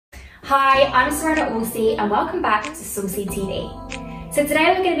Hi, I'm Serena Allsey and welcome back to Saucy TV. So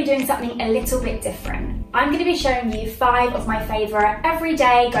today we're going to be doing something a little bit different. I'm going to be showing you 5 of my favourite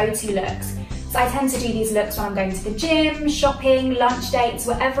everyday go-to looks. So I tend to do these looks when I'm going to the gym, shopping, lunch dates,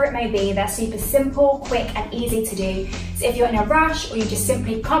 whatever it may be. They're super simple, quick and easy to do. So if you're in a rush or you just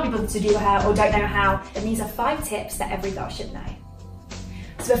simply can't be bothered to do your hair or don't know how, then these are 5 tips that every girl should know.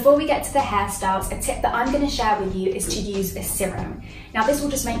 So before we get to the hairstyles, a tip that I'm going to share with you is to use a serum. Now this will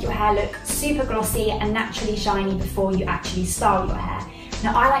just make your hair look super glossy and naturally shiny before you actually style your hair.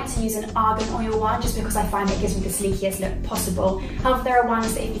 Now I like to use an argan oil one just because I find it gives me the sleekiest look possible. However, there are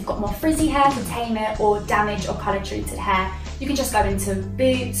ones that if you've got more frizzy hair to tame it or damaged or colour treated hair, you can just go into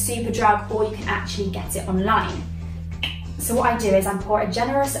Boots, Superdrug, or you can actually get it online. So what I do is I pour a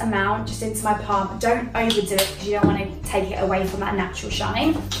generous amount just into my palm. Don't overdo it because you don't want to take it away from that natural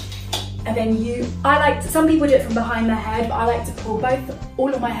shine. And then some people do it from behind their head, but I like to pull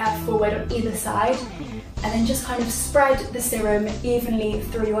all of my hair forward on either side and then just kind of spread the serum evenly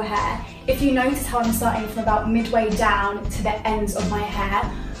through your hair. If you notice how I'm starting from about midway down to the ends of my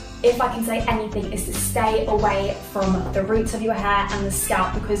hair, if I can say anything, is to stay away from the roots of your hair and the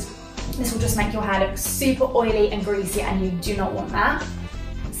scalp, because this will just make your hair look super oily and greasy and you do not want that.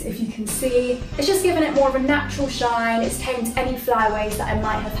 So if you can see, it's just giving it more of a natural shine. It's tamed any flyaways that I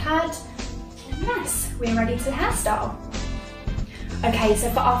might have had. And yes, we're ready to hairstyle. Okay, so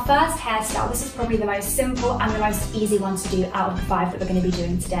for our first hairstyle, this is probably the most simple and the most easy one to do out of the 5 that we're going to be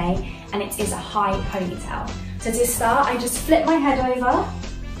doing today, and it is a high ponytail. So to start, I just flip my head over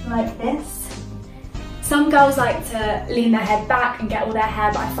like this. Some girls like to lean their head back and get all their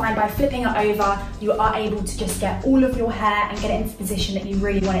hair, but I find by flipping it over, you are able to just get all of your hair and get it into the position that you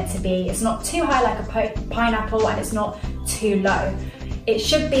really want it to be. It's not too high like a pineapple and it's not too low. It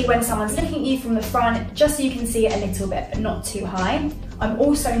should be when someone's looking at you from the front, just so you can see it a little bit, but not too high. I'm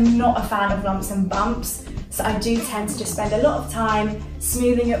also not a fan of lumps and bumps, so I do tend to just spend a lot of time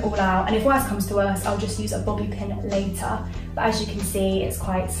smoothing it all out, and if worse comes to worse, I'll just use a bobby pin later. But as you can see, it's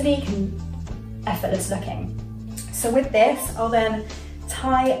quite sleek and effortless looking. So with this, I'll then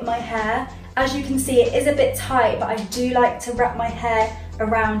tie my hair. As you can see, it is a bit tight, but I do like to wrap my hair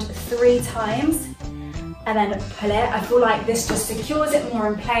around 3 times and then pull it. I feel like this just secures it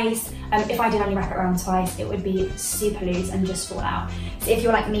more in place. If I did only wrap it around twice, it would be super loose and just fall out. So if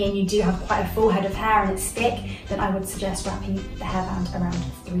you're like me and you do have quite a full head of hair and it's thick, then I would suggest wrapping the hairband around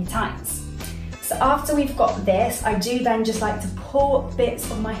 3 times. So after we've got this, I do then just like to pull bits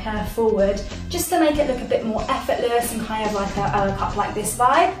of my hair forward just to make it look a bit more effortless and kind of like a cup like this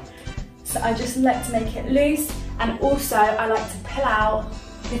vibe. So I just like to make it loose, and also I like to pull out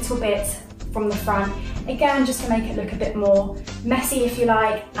little bits from the front, again just to make it look a bit more messy if you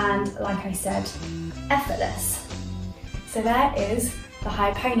like, and like I said, effortless. So there is the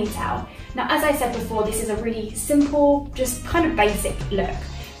high ponytail. Now as I said before, this is a really simple, just kind of basic look.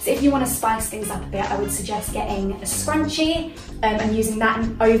 So if you want to spice things up a bit, I would suggest getting a scrunchie and using that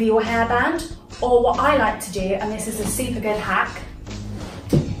over your hairband. Or what I like to do, and this is a super good hack,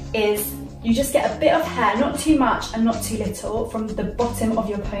 is you just get a bit of hair, not too much and not too little, from the bottom of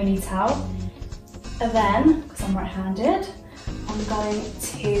your ponytail. And then, because I'm right-handed, I'm going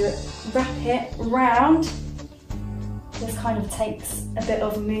to wrap it round. This kind of takes a bit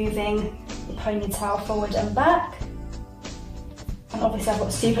of moving the ponytail forward and back. And obviously I've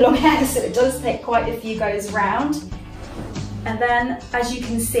got super long hair, so it does take quite a few goes round. And then, as you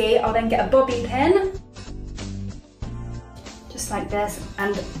can see, I'll then get a bobby pin, just like this,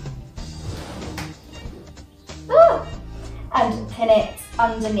 and pin it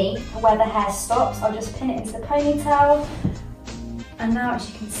underneath where the hair stops. I'll just pin it into the ponytail. And now, as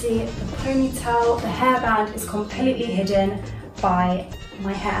you can see, the ponytail, the hairband is completely hidden by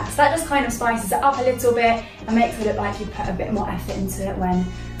my hair. So that just kind of spices it up a little bit and makes it look like you put a bit more effort into it when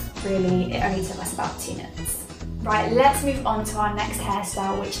really it only took us about 2 minutes. Right, let's move on to our next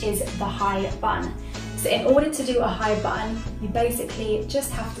hairstyle, which is the high bun. So in order to do a high bun, you basically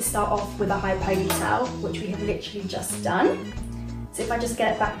just have to start off with a high ponytail, which we have literally just done. So if I just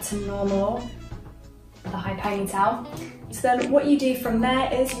get it back to normal, the high ponytail. So then what you do from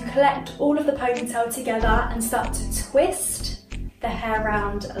there is you collect all of the ponytail together and start to twist the hair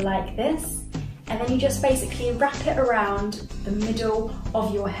around like this, and then you just basically wrap it around the middle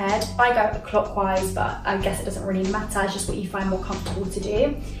of your head. I go clockwise, but I guess it doesn't really matter, it's just what you find more comfortable to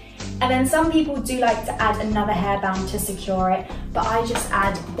do. And then some people do like to add another hairband to secure it, but I just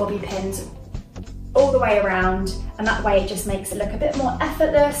add bobby pins all the way around, and that way it just makes it look a bit more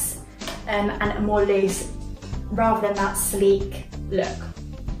effortless and more loose rather than that sleek look.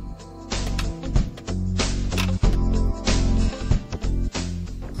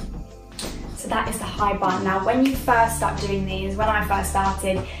 that is the high bun. Now, when you first start doing these, when I first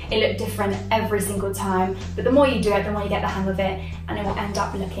started, it looked different every single time, but the more you do it, the more you get the hang of it, and it will end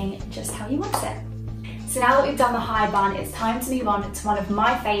up looking just how you want it. So now that we've done the high bun, it's time to move on to one of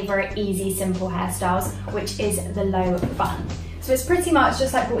my favourite easy, simple hairstyles, which is the low bun. So it's pretty much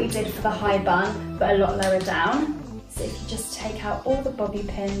just like what we did for the high bun, but a lot lower down. So if you just take out all the bobby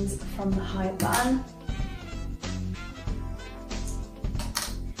pins from the high bun,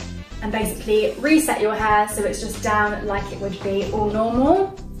 and basically reset your hair so it's just down like it would be all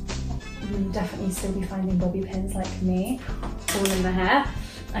normal. You'll definitely still be finding bobby pins like me, all in the hair.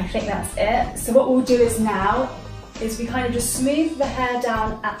 I think that's it. So what we'll do is now, is we kind of just smooth the hair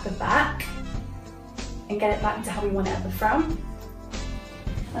down at the back and get it back to how we want it at the front.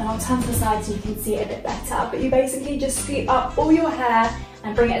 And I'll turn to the side so you can see it a bit better, but you basically just scoop up all your hair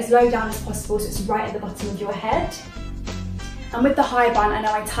and bring it as low down as possible so it's right at the bottom of your head. And with the high bun, I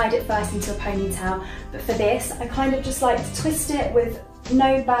know I tied it first into a ponytail, but for this, I kind of just like to twist it with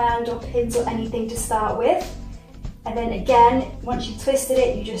no band or pins or anything to start with. And then again, once you've twisted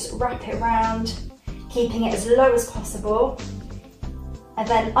it, you just wrap it around, keeping it as low as possible. And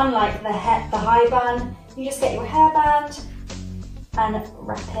then unlike the high bun, you just get your hairband and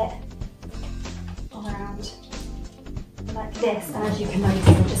wrap it around like this. And as you can notice,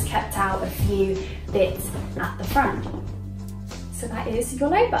 I've just kept out a few bits at the front. So that is your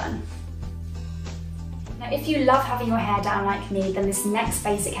low bun. Now, if you love having your hair down like me, then this next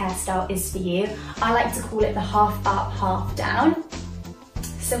basic hairstyle is for you. I like to call it the half up, half down.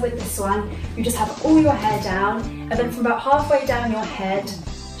 So with this one, you just have all your hair down, and then from about halfway down your head,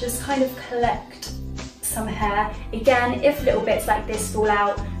 just kind of collect some hair. Again, if little bits like this fall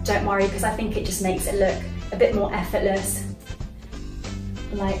out, don't worry, because I think it just makes it look a bit more effortless,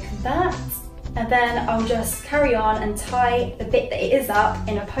 like that. And then I'll just carry on and tie the bit that it is up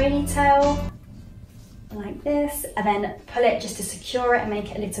in a ponytail, like this, and then pull it just to secure it and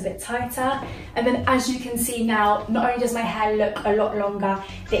make it a little bit tighter. And then as you can see now, not only does my hair look a lot longer,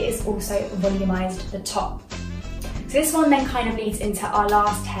 it is also volumized the top. So this one then kind of leads into our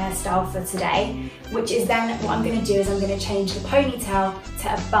last hairstyle for today, which is then what I'm going to do is I'm going to change the ponytail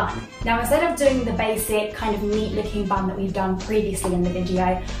to a bun. Now, instead of doing the basic kind of neat looking bun that we've done previously in the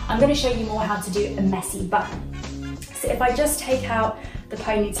video, I'm going to show you more how to do a messy bun. So if I just take out the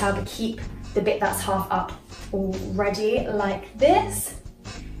ponytail but keep the bit that's half up already like this,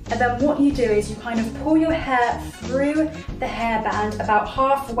 and then what you do is you kind of pull your hair through the hairband about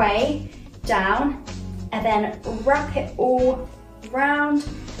halfway down, and then wrap it all round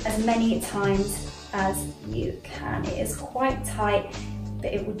as many times as you can. It is quite tight,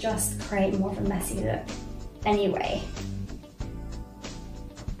 but it will just create more of a messy look anyway.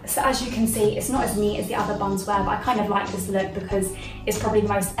 So as you can see, it's not as neat as the other buns were, but I kind of like this look because it's probably the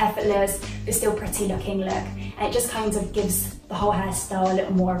most effortless, but still pretty looking look. And it just kind of gives the whole hairstyle a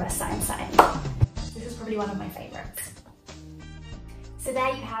little more of a satin. This is probably one of my favourites. So there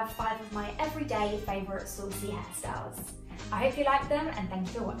you have 5 of my everyday favourite saucy hairstyles. I hope you like them, and thank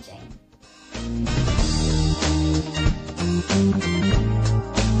you for watching.